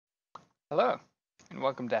Hello, and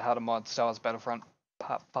welcome to How to Mod Star Wars Battlefront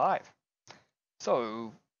Part 5.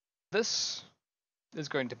 So, this is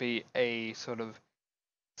going to be a sort of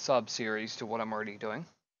sub-series to what I'm already doing.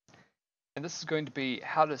 And this is going to be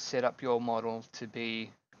how to set up your model to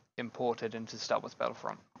be imported into Star Wars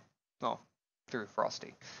Battlefront. Well, through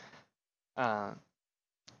Frosty.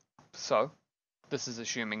 So, this is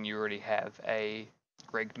assuming you already have a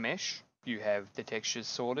rigged mesh, you have the textures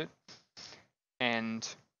sorted, and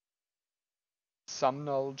some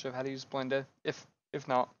knowledge of how to use Blender. If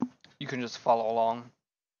not, you can just follow along.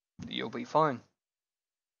 You'll be fine.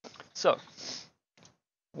 So,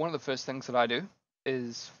 one of the first things that I do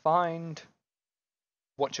is find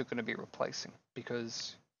what you're going to be replacing,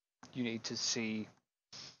 because you need to see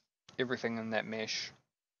everything in that mesh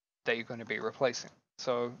that you're going to be replacing.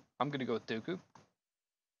 So I'm going to go with Dooku.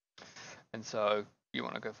 And so you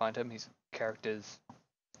want to go find him. He's characters,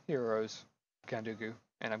 heroes, Count Dooku,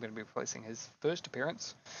 and I'm going to be replacing his first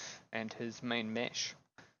appearance and his main mesh.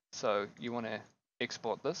 So you want to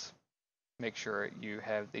export this. Make sure you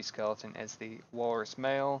have the skeleton as the walrus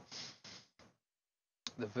male.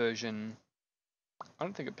 The version, I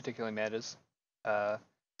don't think it particularly matters.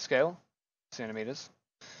 Scale, centimeters.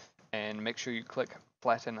 And make sure you click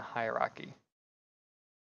flatten hierarchy.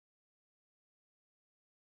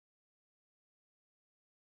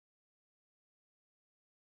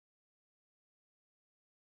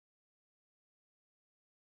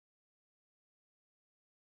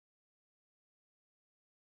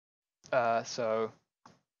 So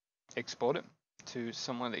export it to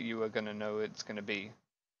someone that you are going to know it's going to be.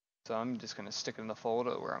 So I'm just going to stick it in the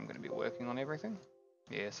folder where I'm going to be working on everything.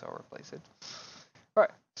 Yes, I'll replace it.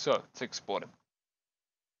 Alright, so it's exported.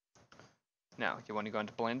 Now you want to go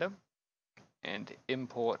into Blender and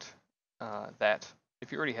import that.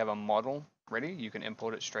 If you already have a model ready, you can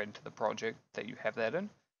import it straight into the project that you have that in.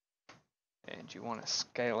 And you want to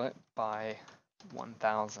scale it by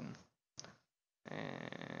 1000. And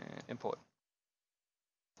import.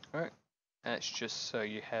 Alright, that's just so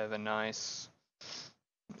you have a nice,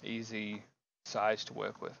 easy size to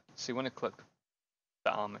work with. So you want to click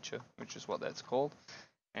the armature, which is what that's called,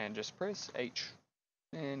 and just press H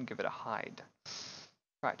and give it a hide.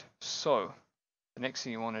 Right, so the next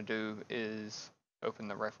thing you want to do is open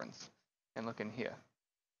the reference and look in here.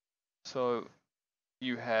 So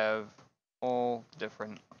you have all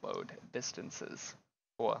different load distances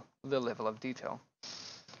or the level of detail,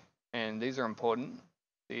 and these are important.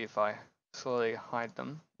 See, if I slowly hide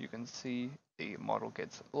them, you can see the model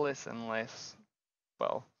gets less and less,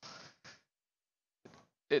 well,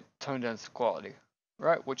 it toned down its quality,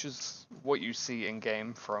 right? Which is what you see in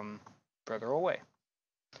game from further away.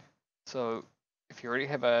 So if you already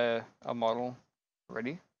have a model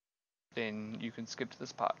ready, then you can skip to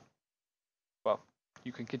this part. Well,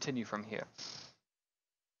 you can continue from here.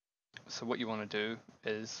 So what you want to do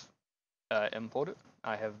is import it.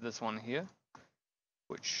 I have this one here,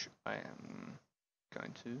 which I am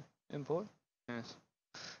going to import. Yes.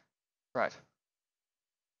 Right.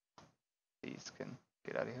 These can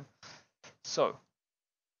get out of here. So you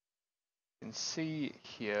can see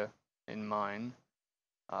here in mine,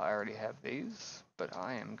 I already have these, but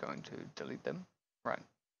I am going to delete them. Right.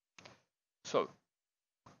 So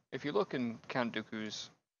if you look in Count Dooku's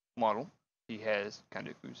model, he has Count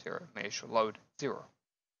Dooku 0, mesh load 0.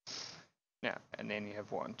 Now, and then you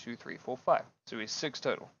have 1, 2, 3, 4, 5. So he's 6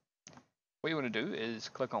 total. What you want to do is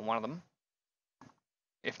click on one of them,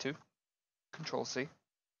 F2, Control C,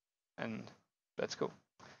 and that's cool.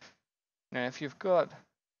 Now, if you've got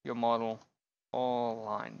your model all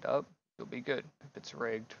lined up, you'll be good. If it's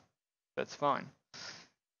rigged, that's fine.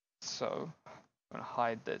 So I'm going to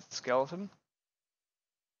hide the skeleton.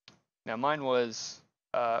 Now, mine was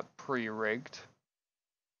pre-rigged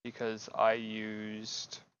because I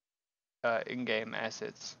used in-game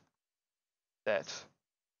assets that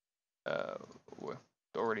were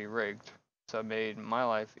already rigged, so it made my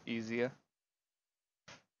life easier.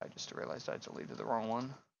 I just realized I deleted the wrong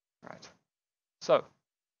one. Right. So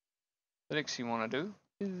the next thing you want to do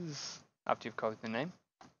is, after you've copied the name,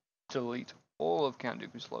 delete all of Count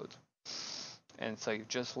Dooku's loads. And so you're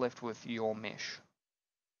just left with your mesh.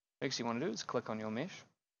 Next thing you want to do is click on your mesh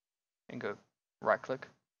and go right click,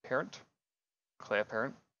 parent, clear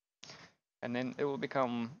parent, and then it will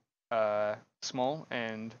become small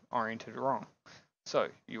and oriented wrong. So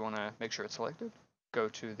you want to make sure it's selected, go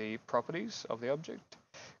to the properties of the object,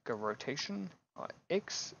 go rotation,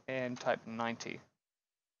 X, and type 90.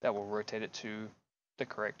 That will rotate it to the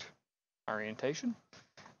correct orientation.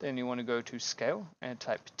 Then you want to go to scale and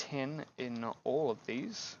type 10 in all of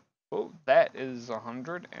these. Oh, that is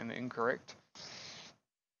 100 and incorrect.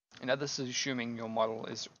 Now this is assuming your model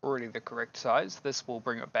is already the correct size. This will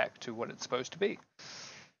bring it back to what it's supposed to be.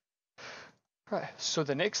 Right, so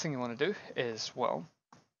the next thing you want to do is, well,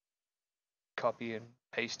 copy and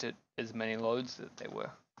paste it as many loads that there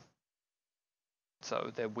were.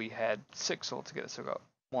 So that we had 6 altogether. So we got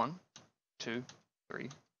 1, 2, 3,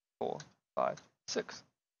 4, 5, 6.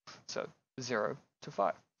 So 0 to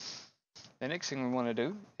 5. The next thing we want to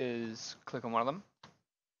do is click on one of them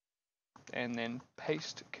and then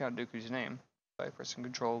paste Count Dooku's name by pressing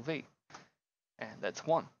Control V. And that's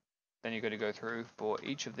 1. Then you're going to go through for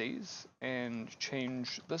each of these and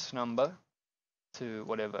change this number to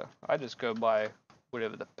whatever. I just go by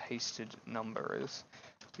whatever the pasted number is,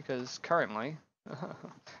 because currently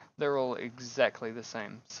they're all exactly the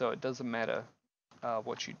same. So it doesn't matter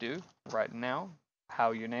what you do right now,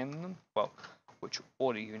 how you name them, well, which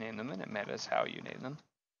order you name them in, it matters how you name them.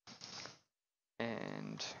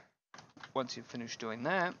 And once you've finished doing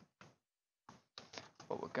that,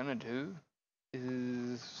 what we're going to do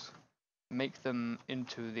is make them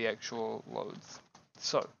into the actual loads.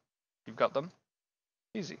 So, you've got them.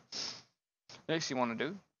 Easy. Next thing you want to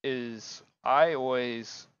do is, I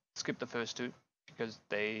always skip the first 2 because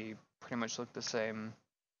they pretty much look the same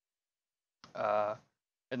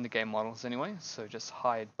in the game models anyway, so just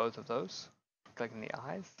hide both of those. Click in the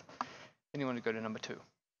eyes. Then you want to go to number 2.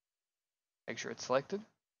 Make sure it's selected.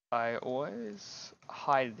 I always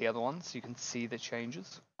hide the other one so you can see the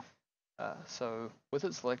changes. So with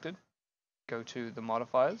it selected, go to the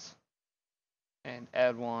modifiers and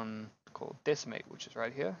add one called decimate, which is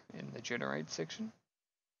right here in the generate section,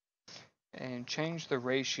 and change the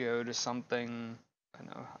ratio to something.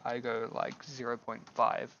 I go like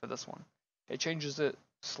 0.5 for this one. It changes it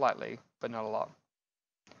slightly, but not a lot.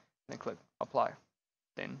 Then click apply.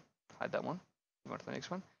 Then hide that one. Go on to the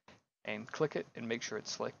next one and click it and make sure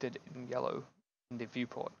it's selected in yellow in the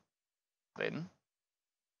viewport. Then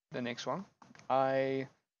the next one, I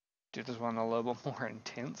do this one a little bit more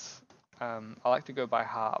intense. I like to go by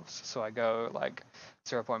halves, so I go like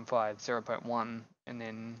 0.5, 0.1, and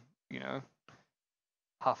then,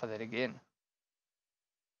 half of that again.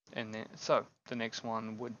 And then, so the next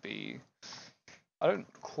one would be, I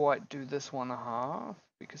don't quite do this one half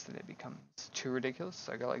because then it becomes too ridiculous.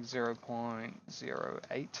 So I go like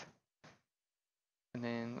 0.08. And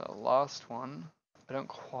then the last one, I don't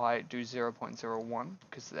quite do 0.01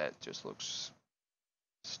 because that just looks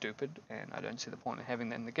stupid and I don't see the point of having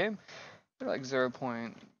that in the game. But like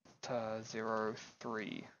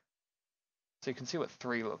 0.03. So you can see what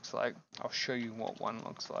 3 looks like. I'll show you what 1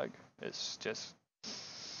 looks like. It's just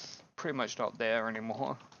pretty much not there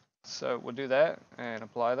anymore. So we'll do that and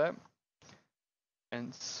apply that.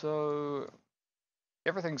 And so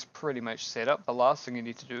everything's pretty much set up. The last thing you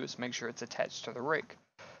need to do is make sure it's attached to the rig.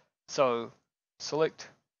 So select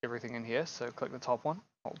everything in here. So click the top one,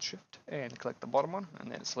 hold shift, and click the bottom one,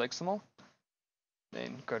 and then it selects them all.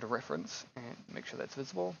 Then go to reference and make sure that's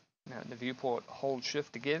visible. Now in the viewport, hold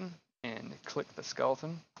shift again and click the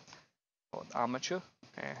skeleton or the armature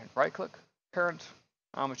and right click, parent,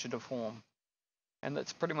 armature deform. And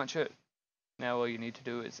that's pretty much it. Now all you need to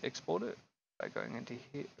do is export it by going into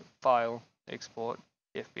here, file, export,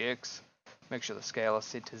 FBX, make sure the scale is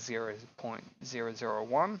set to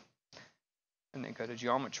 0.001, and then go to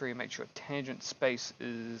geometry and make sure tangent space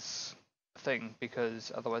is a thing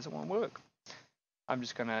because otherwise it won't work. I'm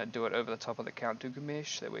just going to do it over the top of the Count Dooku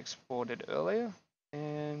mesh that we exported earlier,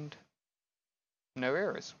 and no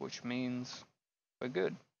errors, which means we're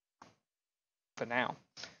good for now.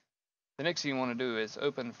 The next thing you want to do is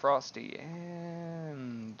open Frosty,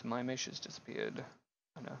 and my mesh has disappeared.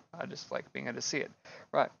 I know, I just like being able to see it.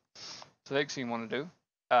 Right, so the next thing you want to do,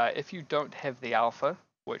 if you don't have the alpha,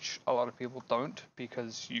 which a lot of people don't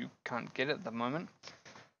because you can't get it at the moment,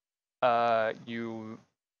 you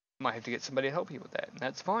might have to get somebody to help you with that, and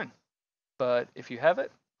that's fine. But if you have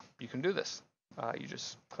it, you can do this. You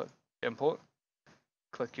just click import,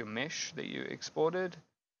 click your mesh that you exported,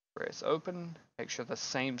 press open, make sure the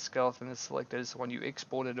same skeleton is selected as the one you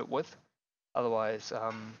exported it with, otherwise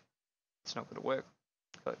it's not going to work.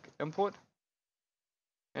 Click import,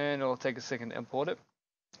 and it'll take a second to import it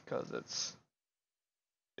because it's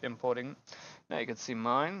importing. Now you can see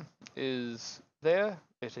mine is there.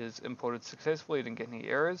 It is imported successfully. Didn't get any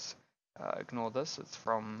errors. Ignore this, it's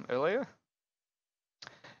from earlier,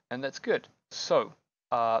 and that's good. So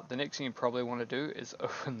the next thing you probably want to do is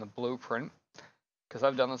open the blueprint, because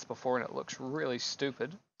I've done this before and it looks really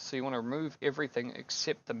stupid. So you want to remove everything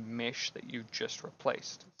except the mesh that you just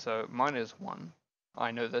replaced. So mine is 1.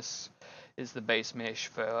 I know this is the base mesh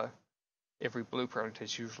for every blueprint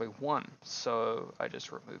is usually 1. So I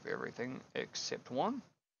just remove everything except 1.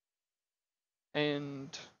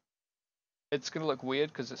 and it's going to look weird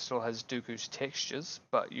because it still has Dooku's textures,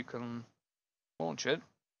 but you can launch it.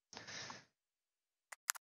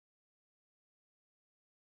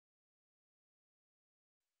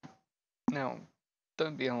 Now,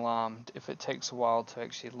 don't be alarmed if it takes a while to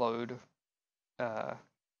actually load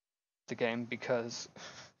the game, because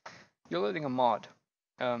you're loading a mod,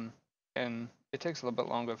 and it takes a little bit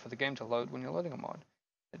longer for the game to load when you're loading a mod.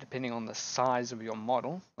 Depending on the size of your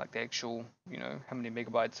model, like the actual, how many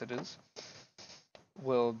megabytes it is,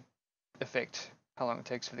 will affect how long it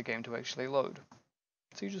takes for the game to actually load.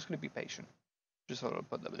 So you're just going to be patient. Just sort of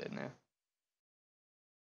put that in there.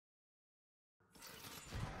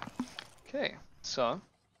 Okay, so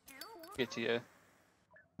get to your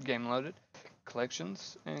game loaded,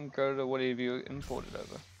 collections, and go to whatever you imported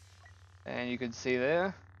over. And you can see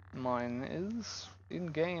there, mine is in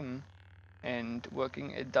game and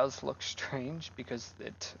working. It does look strange because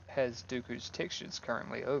it has Dooku's textures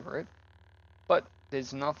currently over it, but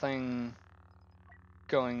there's nothing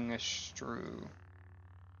going through.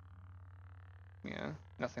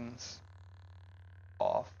 Nothing's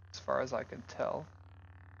off as far as I can tell.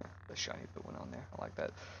 The shiny bit went on there. I like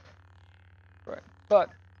that. Right, but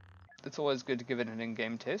it's always good to give it an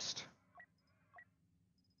in-game test.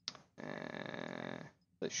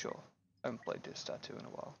 Sure, I haven't played Death Star 2 in a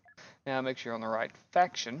while. Now make sure you're on the right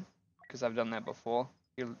faction, because I've done that before.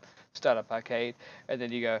 You start up arcade, and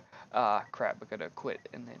then you go, crap, I gotta quit,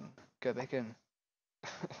 and then go back in.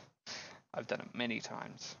 I've done it many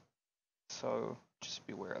times, so just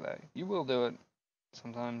be aware of that. You will do it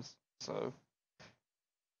sometimes, so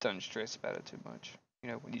don't stress about it too much.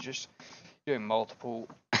 When you're just doing multiple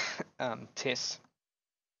tests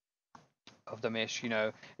of the mesh,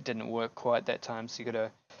 it didn't work quite that time, so you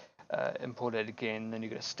gotta import it again, then you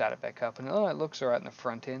gotta start it back up, and it looks alright in the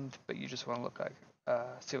front end, but you just want to look like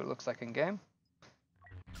see what it looks like in game.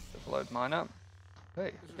 Let's load mine up.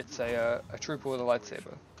 Hey, it's a trooper with a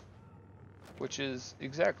lightsaber, which is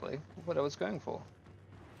exactly what I was going for.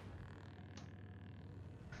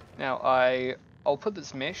 Now I'll put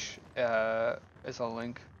this mesh as a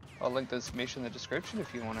link. I'll link this mesh in the description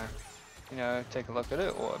if you want to, take a look at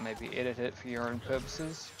it, or maybe edit it for your own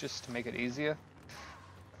purposes, just to make it easier.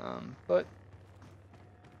 But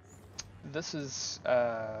this is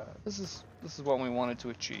what we wanted to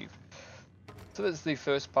achieve. So that's the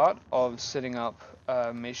first part of setting up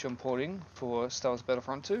mesh importing for Star Wars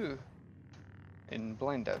Battlefront 2 in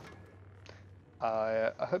Blender.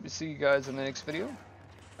 I hope to see you guys in the next video.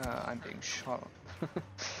 I'm being shot.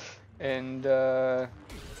 And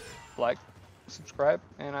like, subscribe,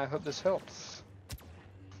 and I hope this helps.